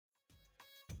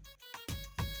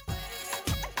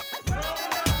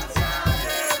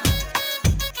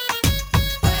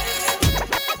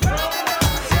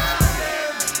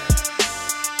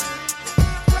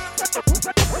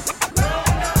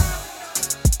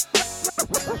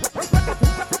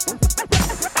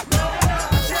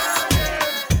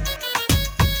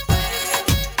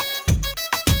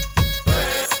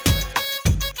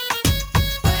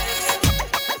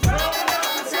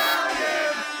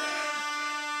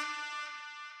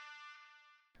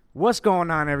What's going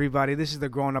on, everybody? This is the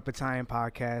Growing Up Italian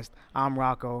podcast. I'm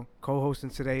Rocco. Co-hosting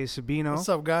today is Sabino. What's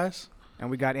up, guys? And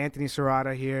we got Anthony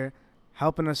Serrata here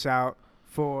helping us out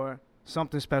for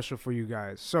something special for you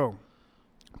guys. So,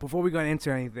 before we go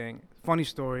into anything, funny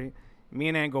story. Me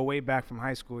and Ant go way back from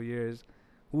high school years.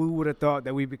 Who would have thought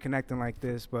that we'd be connecting like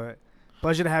this? But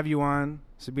pleasure to have you on.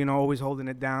 Sabino always holding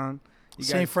it down.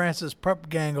 St. Francis Prep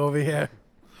Gang over here.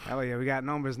 Hell yeah, we got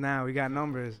numbers now. We got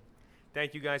numbers.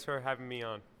 Thank you guys for having me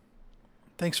on.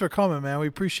 Thanks for coming, man. We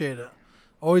appreciate it.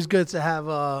 Always good to have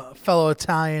a fellow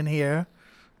Italian here,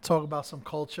 talk about some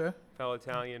culture. Fellow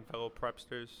Italian, fellow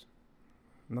prepsters.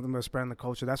 Nothing but spreading the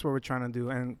culture. That's what we're trying to do.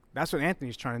 And that's what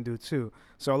Anthony's trying to do, too.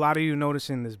 So a lot of you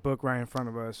noticing this book right in front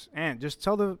of us. And just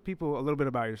tell the people a little bit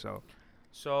about yourself.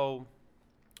 So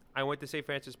I went to St.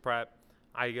 Francis Prep.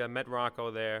 I met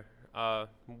Rocco there.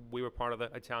 We were part of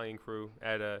the Italian crew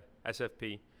at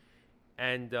SFP.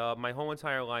 And my whole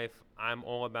entire life, I'm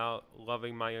all about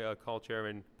loving my culture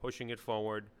and pushing it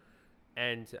forward.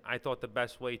 And I thought the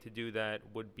best way to do that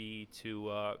would be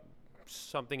to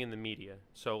something in the media.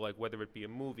 So, like, whether it be a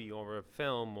movie or a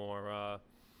film or a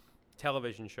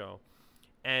television show.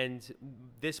 And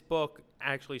this book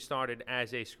actually started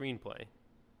as a screenplay.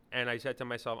 And I said to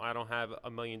myself, I don't have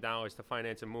 $1 million to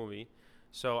finance a movie.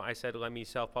 So I said, let me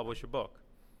self-publish a book.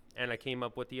 And I came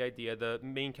up with the idea. The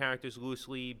main character is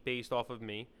loosely based off of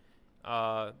me.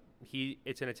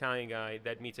 It's an Italian guy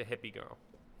that meets a hippie girl.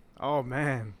 Oh,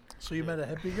 man. So you met a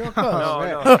hippie girl? No,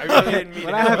 I really didn't meet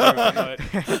a hippie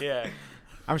girl, but yeah.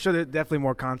 I'm sure there's definitely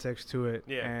more context to it.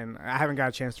 Yeah. And I haven't got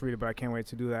a chance to read it, but I can't wait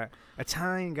to do that.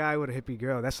 Italian guy with a hippie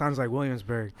girl. That sounds like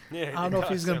Williamsburg. Yeah, I don't know if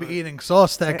he's going to be eating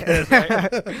sauce, that kid.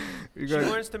 Right? You She gotta-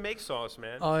 learns to make sauce,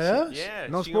 man. Oh, yeah? Yeah.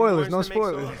 No she spoilers, learns no to make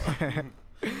spoilers.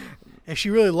 sauce. If she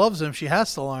really loves him, she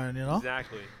has to learn, you know?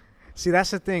 Exactly. See,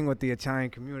 that's the thing with the Italian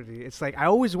community. It's like I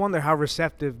always wonder how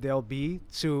receptive they'll be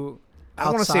to, I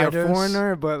don't want to say a Outsiders.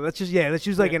 foreigner, but let's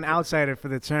use like an outsider for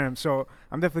the term. So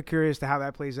I'm definitely curious to how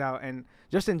that plays out. And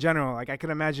just in general, like I could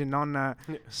imagine Nonna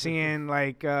seeing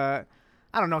like, I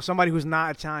don't know, somebody who's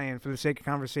not Italian for the sake of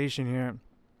conversation here.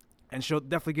 And she'll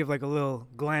definitely give like a little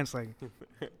glance like,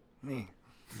 me,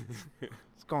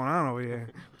 what's going on over here?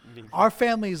 Our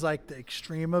family's like the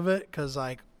extreme of it because,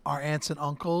 like, our aunts and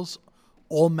uncles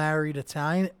all married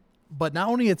Italian, but not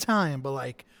only Italian, but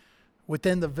like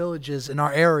within the villages in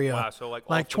our area. Wow, so like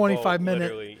Like off the 25 boat, minute.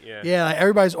 literally, yeah. Yeah, like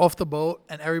everybody's off the boat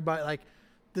and everybody, like,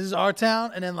 this is our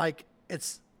town, and then like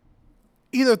it's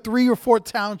either 3 or 4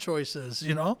 town choices,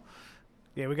 you know?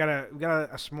 Yeah, we got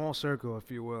a small circle, if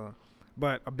you will,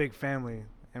 but a big family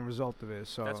and result of it.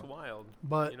 So That's wild.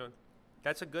 But You know,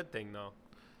 that's a good thing, though.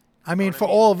 I mean, what I for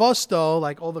mean? all of us though,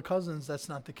 like all the cousins, that's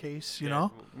not the case, you Yeah,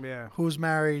 know? yeah. Who's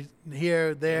married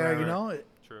here, there, Right, you right. know?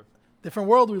 True. Different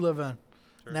world we live in.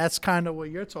 True. And that's kind of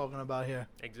what you're talking about here.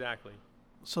 Exactly.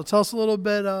 So tell us a little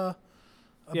bit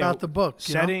about the book.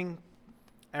 You know? Setting,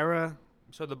 era.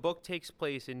 So the book takes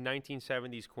place in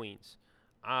 1970s Queens.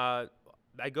 I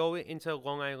go into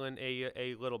Long Island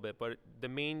a little bit, but the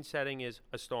main setting is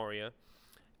Astoria.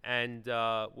 And,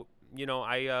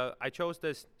 I chose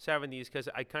the 70s because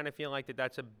I kind of feel like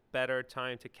that's a better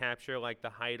time to capture, like, the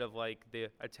height of, like, the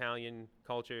Italian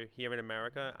culture here in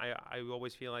America. I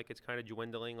always feel like it's kind of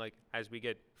dwindling, like, as we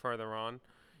get further on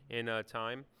in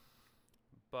time.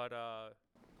 But,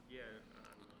 yeah.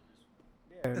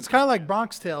 It's kind of like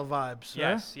Bronx Tale vibes, right?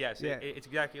 Yes, yes. Yeah. It's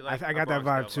exactly like I a got that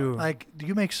Bronx vibe Tale too. Like, do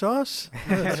you make sauce?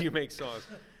 You make sauce.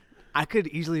 I could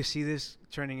easily see this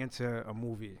turning into a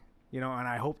movie, and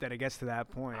I hope that it gets to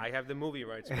that point. I have the movie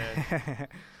rights, man. And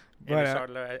But it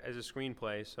started as a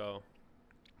screenplay, so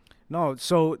no,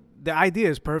 so the idea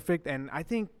is perfect, and I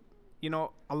think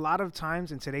a lot of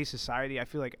times in today's society, I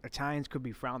feel like Italians could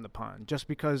be frowned upon just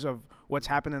because of what's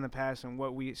happened in the past and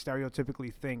what we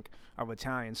stereotypically think of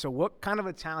Italians. So, what kind of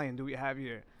Italian do we have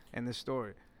here in this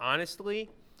story? honestly,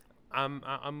 I'm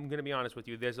gonna be honest with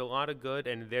you. There's a lot of good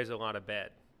and there's a lot of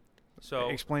bad. So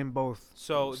Explain both.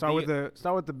 so Start with the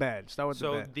the bad. Start with the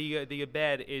so bad. the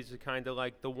bad is kind of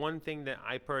like the one thing that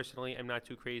I personally am not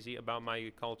too crazy about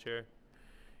my culture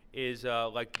is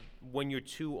like when you're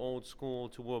too old school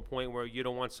to a point where you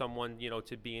don't want someone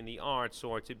to be in the arts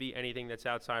or to be anything that's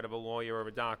outside of a lawyer or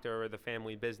a doctor or the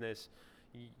family business,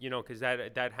 because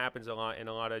that happens a lot in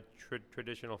a lot of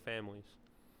traditional families.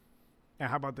 And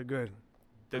how about the good?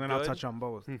 The And then I'll good? touch on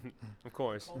both. Of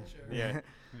course. Yeah.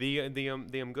 The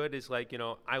good is like,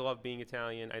 I love being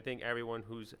Italian. I think everyone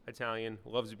who's Italian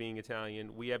loves being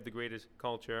Italian. We have the greatest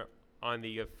culture on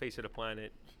the face of the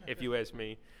planet, if you ask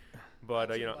me.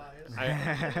 But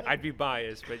I'd be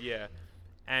biased, but yeah.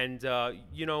 And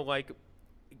like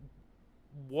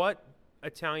what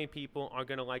Italian people are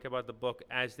going to like about the book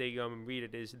as they read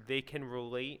it is they can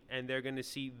relate, and they're going to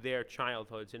see their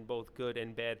childhoods in both good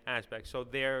and bad aspects. So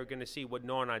they're going to see what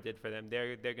Nonna did for them.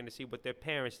 They're going to see what their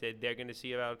parents did. They're going to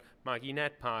see about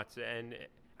Maginette pots and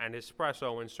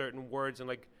espresso and certain words and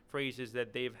like phrases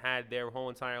that they've had their whole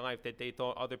entire life that they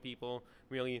thought other people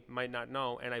really might not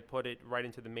know, and I put it right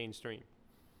into the mainstream.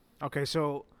 Okay,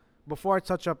 so before I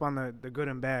touch up on the good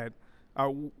and bad,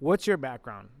 what's your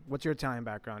background? What's your Italian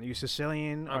background? Are you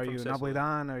Sicilian? I'm Are from you Sicily.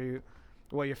 Napolitan? Are you,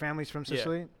 well, your family's from Yeah.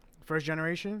 Sicily? First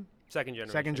generation? Second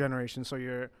generation. Second generation. So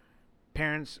your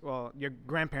parents, well, your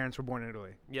grandparents were born in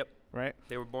Italy, Yep. right?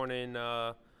 They were born in,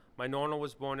 my Nonna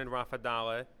was born in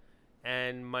Raffadale,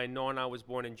 and my Nonna was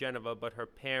born in Genova, but her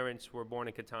parents were born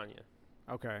in Catania.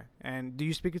 Okay. And do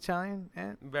you speak Italian,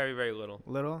 Aunt? Very, very little.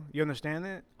 Little? You understand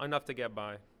it? Enough to get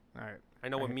by. All right. I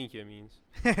know what Okay. minchia means.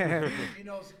 He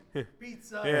knows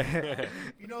pizza. Yeah.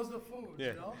 He knows the food. Yeah.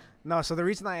 You know. No, so the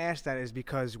reason I asked that is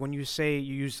because when you say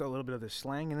you use a little bit of the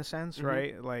slang in a sense, Mhm.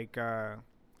 right? Like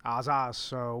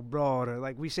asasso, brother.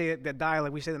 Like we say the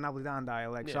dialect, we say the Napolitan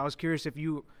dialect. So Yeah. I was curious if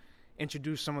you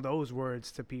introduced some of those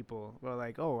words to people. Well,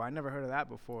 like, oh, I never heard of that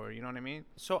before. You know what I mean?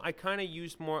 So I kind of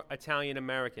used more Italian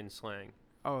American slang.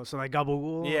 Oh, so like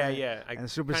gabagool. Yeah, and- yeah. I and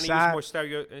super kind of sad. used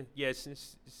more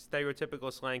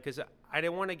stereotypical slang because I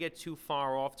didn't want to get too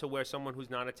far off to where someone who's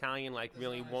not Italian like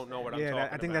really won't know what I'm Yeah, talking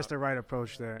about. I think that's the right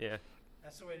approach there. Yeah.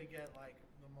 That's the way to get like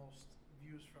the most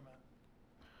views from it.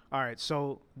 All right,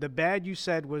 so the bad you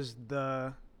said was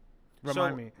the.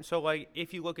 Remind me. So like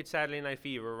if you look at Saturday Night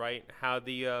Fever, right? How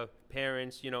the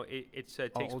parents, it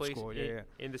takes old place school,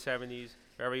 in the 70s,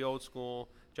 very old school.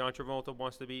 John Travolta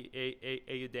wants to be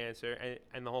a dancer,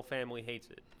 and the whole family hates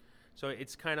it. So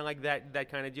it's kind of like that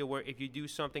kind of deal where if you do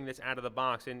something that's out of the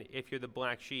box, and if you're the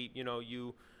black sheep,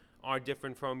 you are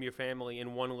different from your family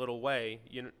in one little way,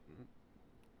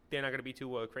 they're not going to be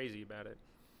too crazy about it.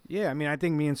 Yeah, I mean, I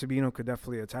think me and Sabino could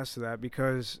definitely attest to that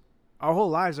because our whole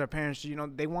lives, our parents,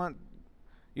 they want,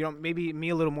 maybe me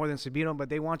a little more than Sabino, but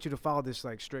they want you to follow this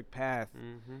like strict path.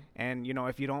 Mm-hmm. And,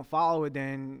 if you don't follow it,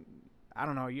 then I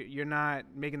don't know, you're not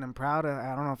making them proud.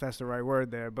 I don't know if that's the right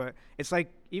word there, but it's like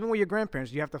even with your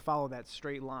grandparents, you have to follow that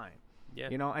straight line. Yeah.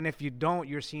 And if you don't,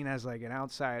 you're seen as like an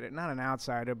outsider, not an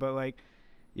outsider, but like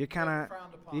you're kind of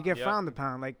Frowned upon. you get Yep. frowned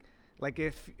upon. Like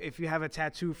if you have a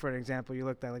tattoo, for example, you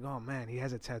looked at like, oh man, he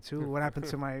has a tattoo. What happened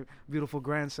to my beautiful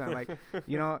grandson? Like,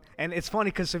 and it's funny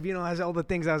because Savino has all the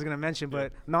things I was gonna mention,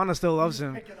 but Nana still loves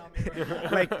him. Picking on me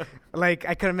right now. like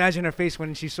I could imagine her face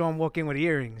when she saw him walk in with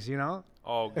earrings.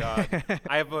 Oh God,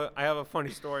 I have a funny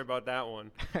story about that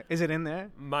one. Is it in there?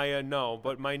 No,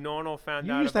 but my Nono found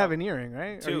You out used to about have an earring,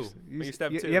 right? Or two. I used to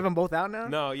have two. You have them both out now?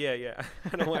 No, yeah.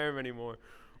 I don't wear them anymore.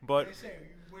 But They say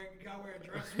you gotta wear a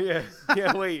dress. with yeah, this.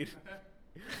 yeah. Wait.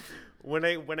 When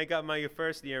I got my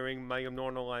first earring, my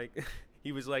Nono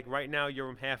he was like, right now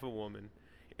you're half a woman.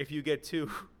 If you get two,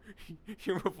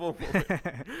 you're a full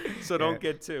woman. So don't Yeah.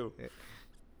 get two. Yeah.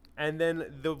 And then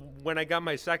when I got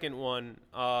my second one,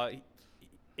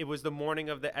 it was the morning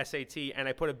of the SAT, and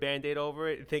I put a Band-Aid over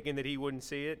it, thinking that he wouldn't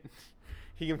see it.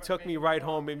 He took me right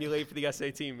home, made me late for the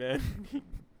SAT, man.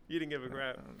 You didn't give a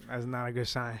crap. That's not a good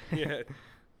sign. Yeah.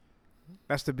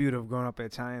 That's the beauty of growing up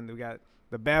Italian. We got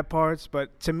the bad parts,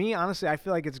 but to me, honestly, I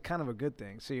feel like it's kind of a good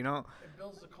thing. So It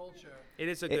builds the culture. It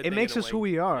is a good it thing makes in a us who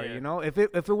way. we are. Yeah. If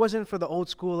it wasn't for the old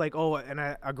school, like and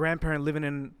a grandparent living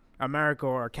in America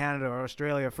or Canada or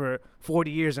Australia for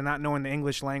 40 years and not knowing the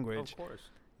English language, Of course.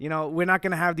 we're not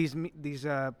gonna have these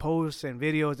posts and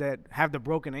videos that have the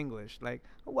broken English. Like,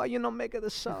 well, make it the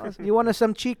sauce. You want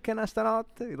some chicken a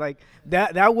stanotte? Like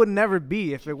that would never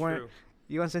be if it weren't. True.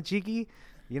 You want some cheeky?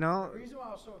 The reason why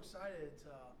I was so excited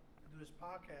to do this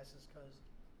podcast is because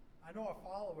I know our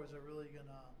followers are really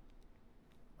gonna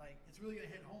it's really gonna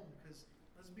hit home. Because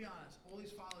let's be honest, all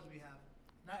these followers we have,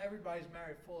 not everybody's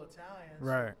married full Italian. so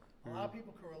Right. A lot of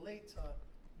people can relate to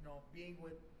being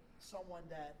with someone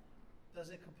that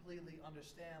doesn't completely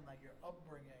understand like your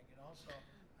upbringing. So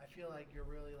I feel like you're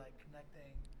really like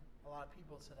connecting a lot of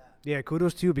people to that. Yeah,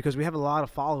 kudos to you because we have a lot of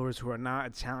followers who are not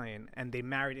Italian and they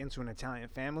married into an Italian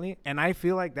family, and I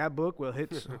feel like that book will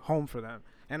hit home for them,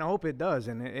 and I hope it does.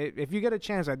 And if you get a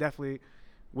chance, I definitely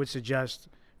would suggest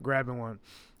grabbing one.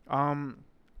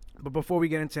 But before we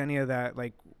get into any of that,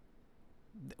 like,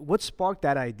 what sparked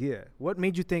that idea? What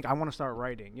made you think I want to start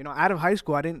writing? Out of high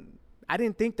school, I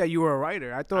didn't think that you were a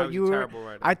writer. I thought was you a were. terrible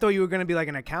writer. I thought you were gonna be like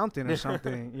an accountant or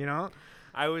something.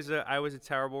 I was a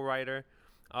terrible writer,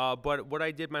 but what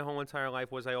I did my whole entire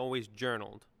life was I always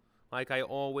journaled. Like I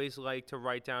always like to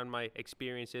write down my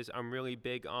experiences. I'm really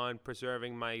big on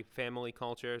preserving my family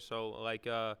culture, so like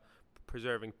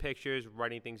preserving pictures,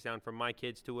 writing things down for my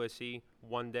kids to see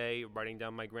one day, writing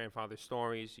down my grandfather's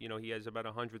stories. You know, he has about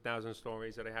 100,000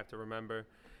 stories that I have to remember.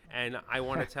 And I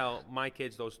want to tell my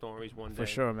kids those stories one day. For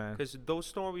sure, man. Because those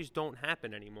stories don't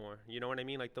happen anymore. You know what I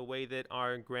mean? Like the way that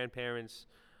our grandparents,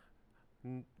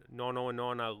 Nono and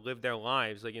Nona, lived their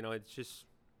lives. Like, you know, it's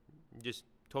just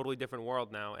totally different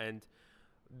world now. And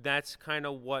that's kind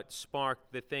of what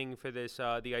sparked the thing for this,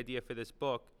 the idea for this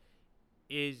book,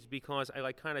 is because I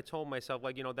like kind of told myself,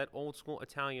 like, you know, that old school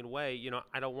Italian way, you know,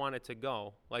 I don't want it to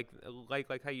go. Like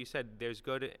how you said, there's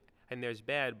good and there's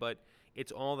bad, but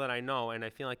it's all that I know, and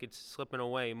I feel like it's slipping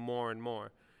away more and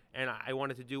more. And I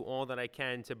wanted to do all that I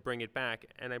can to bring it back,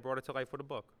 and I brought it to life with a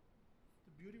book.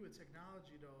 The beauty with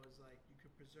technology, though, is like you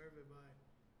could preserve it by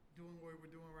doing what we're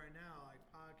doing right now, like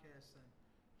podcasts, and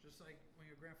just like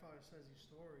when your grandfather says these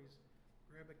stories,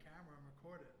 grab a camera and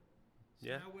record it.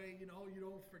 So that way, you know, you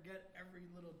don't forget every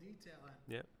little detail, and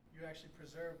you actually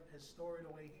preserve his story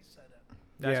the way he said it.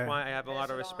 That's why I have a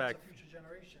lot of respect. To future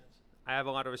generations. I have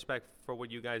a lot of respect for what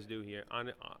you guys do here.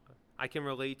 I can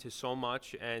relate to so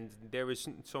much, and there is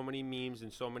so many memes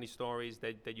and so many stories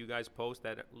that you guys post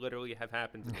that literally have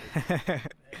happened to me.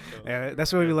 Yeah,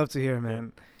 that's what we love to hear,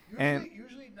 man.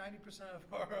 Usually 90%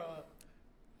 of our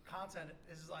content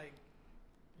is like,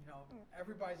 you know,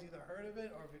 everybody's either heard of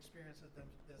it or have experienced it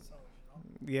themselves, you know?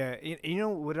 Yeah, you know,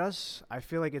 with us, I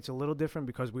feel like it's a little different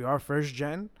because we are first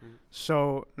gen.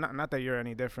 So, not that you're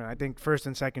any different. I think first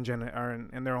and second gen are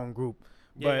in their own group.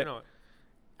 Yeah, but you know.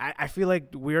 I feel like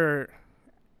we're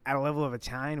at a level of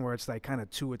Italian where it's like kind of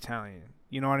too Italian.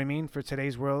 You know what I mean? For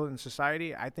today's world and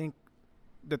society, I think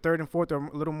the third and fourth are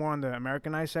a little more on the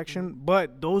Americanized section,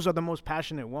 but those are the most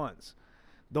passionate ones.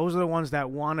 Those are the ones that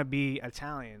want to be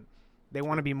Italian. They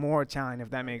want to be more Italian,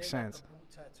 if that makes sense.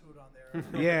 Tattooed on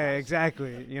there. Yeah,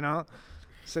 exactly. You know,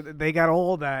 so they got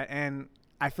all that, and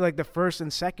I feel like the first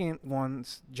and second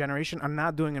ones generation are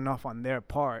not doing enough on their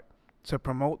part to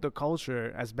promote the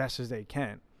culture as best as they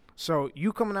can. So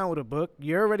you coming out with a book,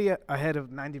 you're already ahead of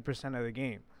 90% of the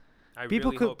game.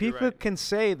 People can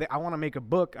say that I want to make a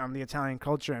book on the Italian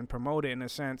culture and promote it in a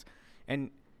sense,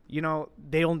 and you know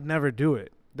they'll never do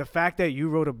it. The fact that you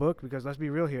wrote a book, because let's be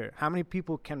real here, how many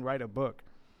people can write a book?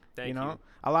 Thank you.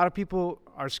 A lot of people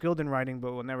are skilled in writing,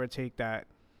 but will never take that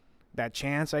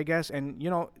chance, I guess. And, you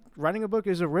know, writing a book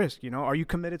is a risk, you know. Are you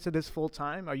committed to this full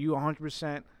time? Are you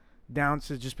 100% down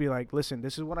to just be like, listen,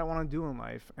 this is what I want to do in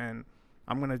life, and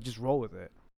I'm going to just roll with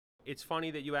it? It's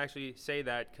funny that you actually say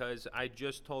that, because I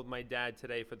just told my dad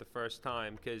today for the first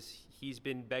time, because he's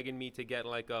been begging me to get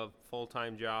like a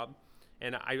full-time job.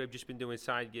 And I've just been doing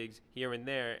side gigs here and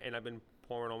there, and I've been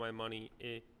pouring all my money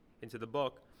into the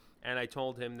book. And I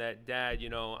told him that, Dad, you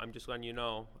know, I'm just letting you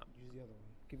know. Use the other one.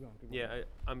 Keep going. Yeah,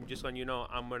 I'm just letting you know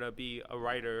I'm going to be a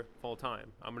writer full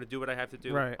time. I'm going to do what I have to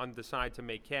do on the side to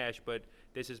make cash, but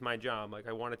this is my job. Like,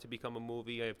 I want it to become a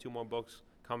movie. I have 2 more books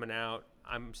coming out.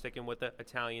 I'm sticking with the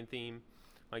Italian theme,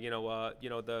 like, you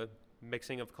know, the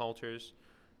mixing of cultures.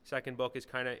 Second book is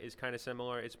kind of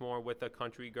similar. It's more with a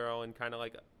country girl and kind of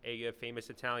like a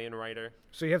famous Italian writer.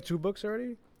 So you have 2 books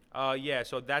already? Yeah.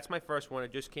 So that's my first one.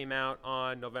 It just came out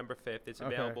on November 5th. It's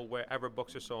available wherever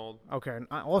books are sold. Okay.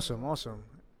 Awesome.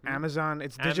 Amazon.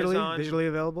 It's digitally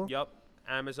available. Yep.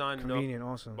 Amazon. Convenient.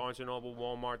 Awesome. Barnes and Noble,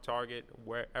 Walmart, Target,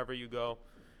 wherever you go,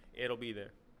 it'll be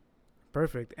there.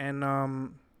 Perfect. And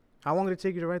how long did it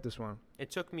take you to write this one? It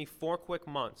took me 4 quick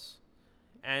months.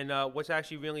 And what's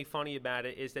actually really funny about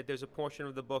it is that there's a portion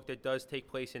of the book that does take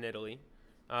place in Italy.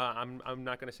 I'm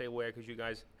not going to say where because you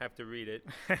guys have to read it.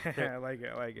 I like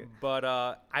it. But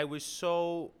I was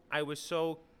so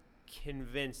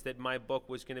convinced that my book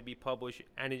was going to be published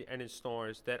and in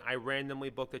stores that I randomly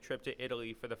booked a trip to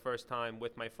Italy for the first time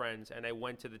with my friends, and I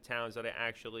went to the towns that I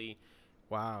actually,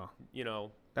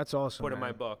 that's awesome. Put in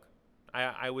my book.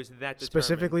 I was that determined.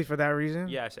 Specifically for that reason?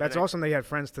 Yes. That's awesome that you had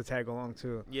friends to tag along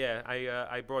too. Yeah,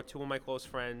 I brought 2 of my close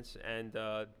friends, and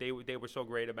they were so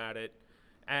great about it.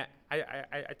 At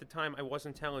the time, I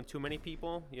wasn't telling too many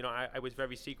people. You know, I was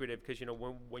very secretive because, you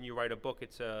know, when you write a book,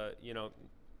 it's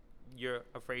you're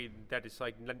afraid that it's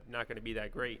like not going to be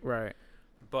that great. Right.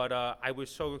 But I was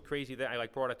so crazy that I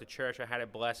brought it to church. I had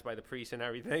it blessed by the priest and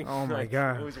everything. Oh my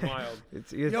God, it was wild.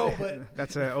 But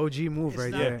that's an OG move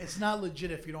right there. It's not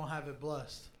legit if you don't have it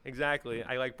blessed. Exactly.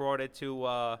 I brought it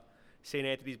to St.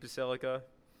 Anthony's Basilica.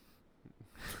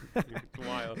 It's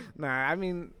wild. Nah, I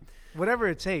mean, whatever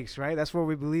it takes, right? That's what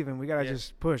we believe in. We gotta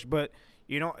just push. But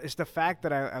you know, it's the fact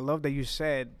that I love that you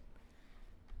said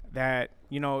that,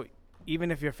 you know,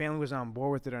 even if your family was on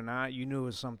board with it or not, you knew it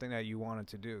was something that you wanted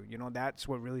to do. You know, that's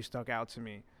what really stuck out to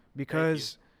me.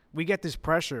 Because we get this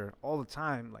pressure all the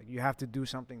time. Like, you have to do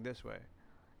something this way.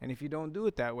 And if you don't do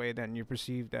it that way, then you're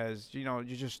perceived as, you're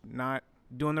just not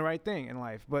doing the right thing in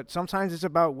life. But sometimes it's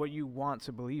about what you want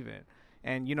to believe in.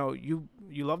 And, you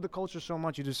love the culture so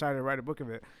much, you decided to write a book of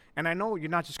it. And I know you're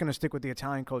not just going to stick with the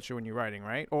Italian culture when you're writing,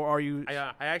 right? Or are you?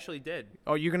 I actually did.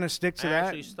 Oh, you're going to stick to I that?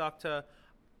 actually stuck to.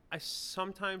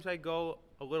 Sometimes I go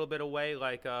a little bit away.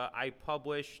 Like I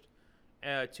published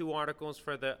 2 articles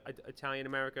for the Italian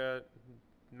America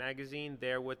magazine.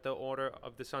 There with the Order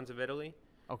of the Sons of Italy.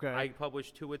 Okay. I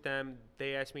published 2 with them.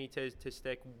 They asked me to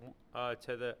stick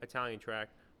to the Italian track.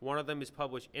 One of them is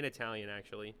published in Italian,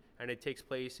 actually, and it takes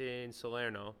place in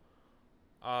Salerno.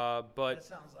 But That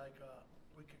sounds like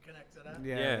we could connect to that.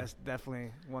 Yeah, that's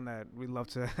definitely one that we'd love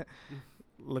to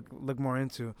look more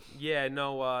into. yeah,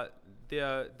 no,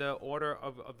 the Order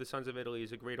of the Sons of Italy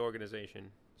is a great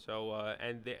organization. So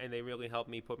and they really helped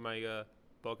me put my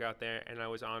book out there, and I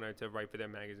was honored to write for their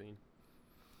magazine.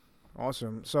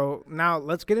 Awesome. So now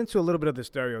let's get into a little bit of the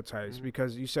stereotypes,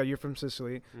 because you said you're from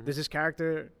Sicily. Does this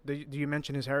character, do you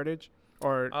mention his heritage?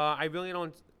 Or I really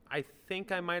don't. I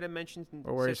think I might have mentioned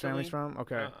or where his Sicily. family's from?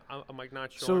 Okay. I'm like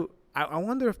not sure. So I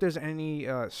wonder if there's any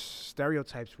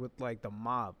stereotypes with like the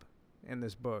mob in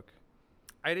this book.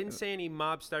 I didn't say any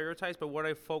mob stereotypes, but what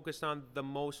I focused on the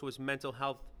most was mental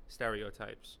health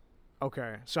stereotypes.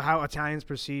 Okay. So how Italians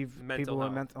perceive Mental people with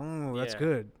health. mental. Oh, that's Yeah.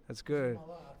 good. That's good.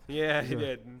 Yeah, he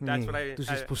did. That's what I. Tu I-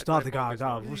 sei I spostato, focused on.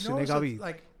 gaga. You Você notice nega a that, vida.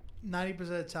 like 90%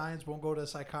 of Italians won't go to a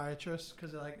psychiatrist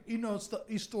because they're like,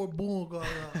 sto buono.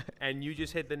 And you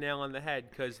just hit the nail on the head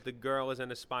because the girl is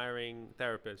an aspiring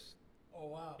therapist Oh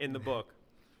wow. in the book,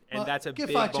 and Well, that's a get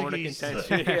big faccia bone of geese.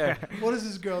 contention. Yeah, What does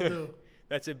this girl do?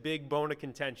 that's a big bone of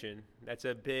contention. That's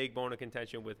a big bone of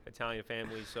contention with Italian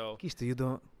families. So Kista, you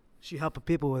don't. She helping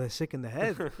people with a sick in the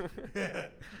head.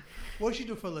 What does she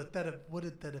do for the therapy? What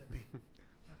did therapy?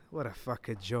 What a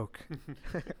fucking joke.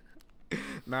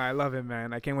 Nah, I love it,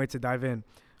 man. I can't wait to dive in.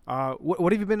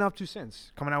 What have you been up to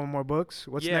since? Coming out with more books?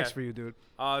 What's Yeah. next for you, dude?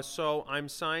 So I'm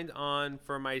signed on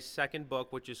for my second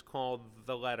book, which is called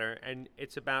The Letter, and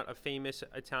it's about a famous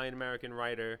Italian American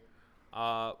writer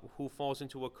who falls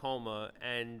into a coma,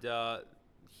 and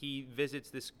he visits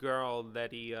this girl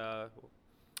that he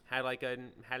had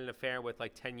an affair with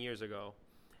like 10 years ago,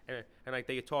 and like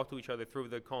they talk to each other through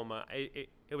the coma.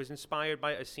 It was inspired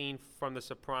by a scene from The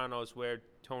Sopranos where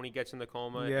Tony gets in the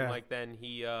coma, Yeah. and like then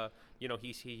he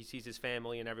he sees his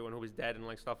family and everyone who was dead and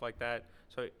like stuff like that.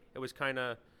 So it was kind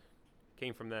of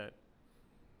came from that.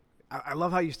 I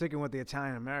love how you're sticking with the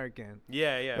Italian American.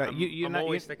 Yeah, yeah. Like, I'm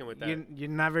always sticking with that. You're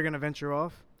never gonna venture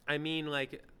off. I mean,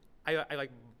 like, I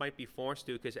like might be forced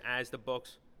to because as the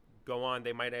books go on,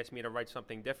 they might ask me to write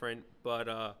something different. But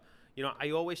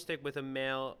I always stick with a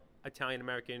male Italian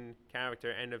American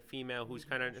character and a female who's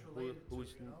kind of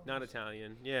who's not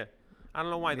Italian. Yeah, I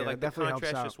don't know why. Yeah, The it definitely helps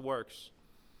contrast out. just works.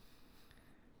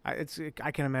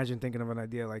 I can imagine thinking of an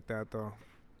idea like that though.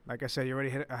 Like I said, you're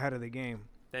already ahead of the game.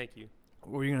 Thank you.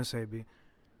 What were you gonna say, B?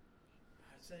 I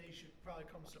said you should probably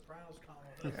come to Sopranos Con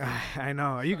with us. I know.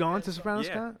 Are you going to Sopranos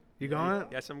Yeah. Con? You going?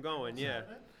 Yes, I'm going. Yeah.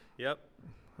 Yep.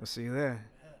 I'll see you there.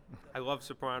 I love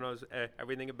Sopranos,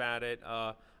 everything about it.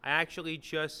 I actually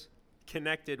just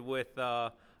connected with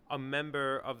a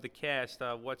member of the cast.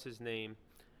 What's his name?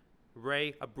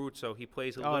 Ray Abruzzo. He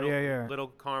plays a little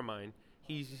Carmine.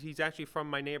 He's actually from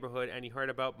my neighborhood, and he heard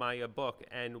about my book,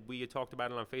 and we had talked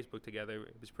about it on Facebook together.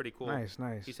 It was pretty cool. Nice.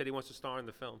 He said he wants to star in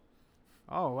the film.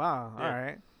 Oh wow! Yeah. All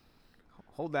right.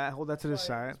 Hold that to the That's why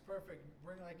side. It's perfect.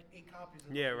 Bring like 8 copies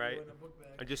of Yeah, it right. in a book bag.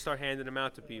 And just start handing them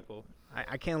out to people.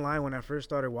 I can't lie. When I first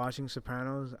started watching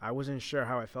Sopranos, I wasn't sure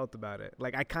how I felt about it.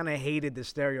 Like I kind of hated the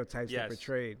stereotypes they Yes.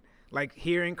 portrayed. Like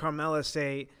hearing Carmela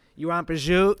say, "You want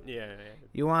prosciutto? Yeah.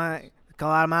 You want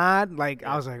calamari?" Like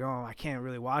Yeah. I was like, "Oh, I can't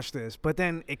really watch this." But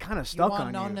then it kind of You stuck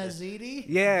want on you. Nonnazziti?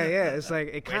 Yeah. It's like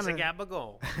it Where's the kind of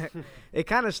gabagool? it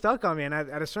kind of stuck on me, and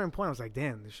at a certain point, I was like,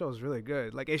 "Damn, this show is really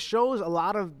good." Like it shows a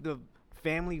lot of the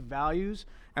family values.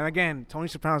 And again, Tony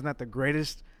Soprano's not the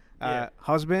greatest Yeah.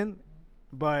 husband,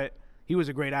 but he was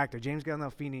a great actor. James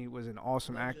Gandolfini was an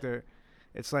awesome actor.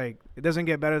 It's like it doesn't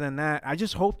get better than that. I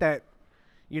just hope that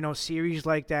series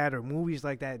like that or movies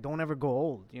like that don't ever go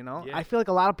old. Yeah. I feel like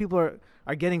a lot of people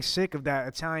are getting sick of that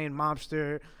Italian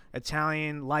mobster,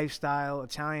 Italian lifestyle,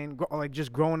 like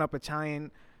just growing up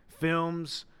Italian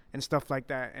films and stuff like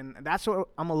that. And that's what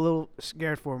I'm a little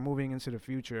scared for moving into the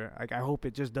future. Like I hope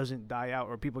it just doesn't die out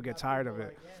or people get tired of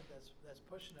it. That's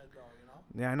pushing it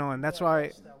though, Yeah, I know, and that's People why.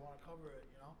 like us that want to cover it,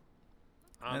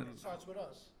 Um, It starts with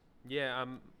us. Yeah,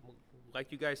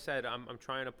 like you guys said, I'm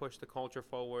trying to push the culture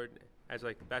forward as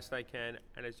like best I can,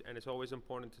 and it's always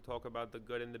important to talk about the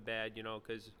good and the bad, you know,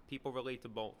 because people relate to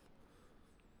both.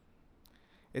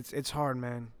 It's hard,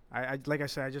 man. I like I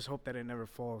said, I just hope that it never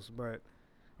falls. But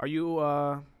are you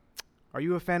a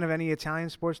fan of any Italian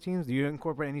sports teams? Do you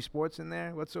incorporate any sports in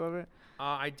there whatsoever?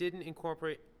 I didn't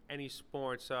incorporate any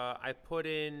sports. I put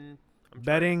in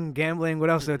Betting, gambling. What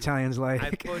else do Italians I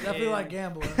like? put Definitely in, like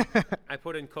gambling. I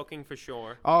put in cooking for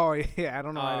sure. Oh yeah, I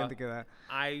don't know. I Uh, didn't think of that.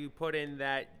 I put in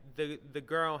that the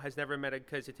girl has never met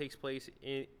because it takes place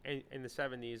in the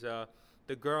 70s.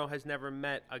 The girl has never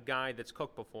met a guy that's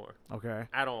cooked before Okay.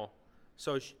 at all.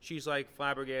 So she's like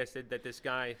flabbergasted that this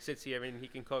guy sits here and he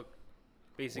can cook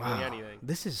basically Wow. anything.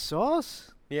 This is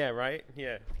sauce. Yeah, right?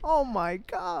 Yeah. Oh my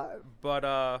god. But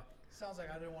Sounds like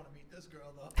I didn't want to meet this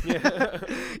girl though.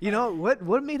 yeah. You know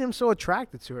what made him so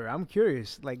attracted to her? I'm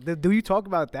curious. Like, do you talk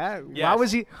about that? Why Yes,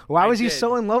 was he I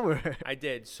so did. in love with her? I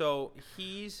did. So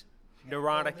he's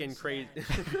neurotic and crazy.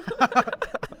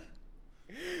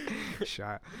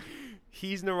 Shot.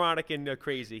 He's neurotic and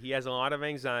crazy. He has a lot of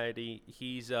anxiety.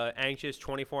 He's anxious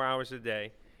 24 hours a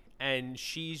day. And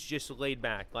she's just laid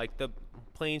back. Like the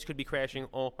planes could be crashing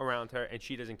all around her, and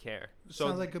she doesn't care. So,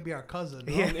 Sounds like it could be our cousin.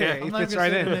 no? Yeah, I'm he not fits gonna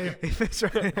right say in. the name. He fits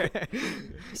right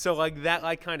in. so like that,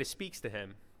 like kind of speaks to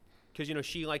him, because you know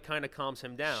she like kind of calms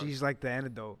him down. She's like the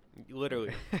antidote.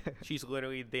 Literally, she's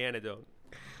literally the antidote.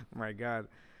 My God.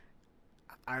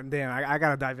 I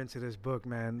gotta dive into this book,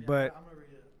 man. Yeah, But I'm gonna read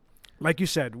it. like you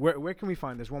said, where can we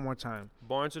find this one more time?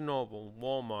 Barnes and Noble,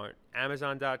 Walmart,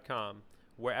 Amazon.com,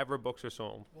 wherever books are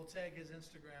sold. We'll tag his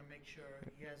Instagram. Make sure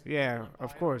he has. Yeah, one of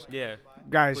bio course. where he Yeah. can buy it.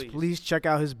 Guys, Please. please check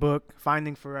out his book,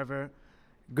 Finding Forever.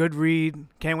 Good read.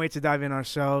 Can't wait to dive in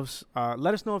ourselves.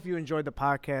 Let us know if you enjoyed the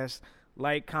podcast.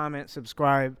 Like, comment,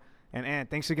 subscribe. And Ant,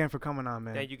 thanks again for coming on,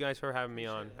 man. Thank you guys for having me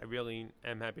on. I really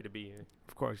am happy to be here.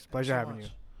 Of course. Thanks Pleasure so having much.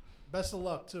 you. Best of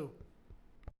luck too.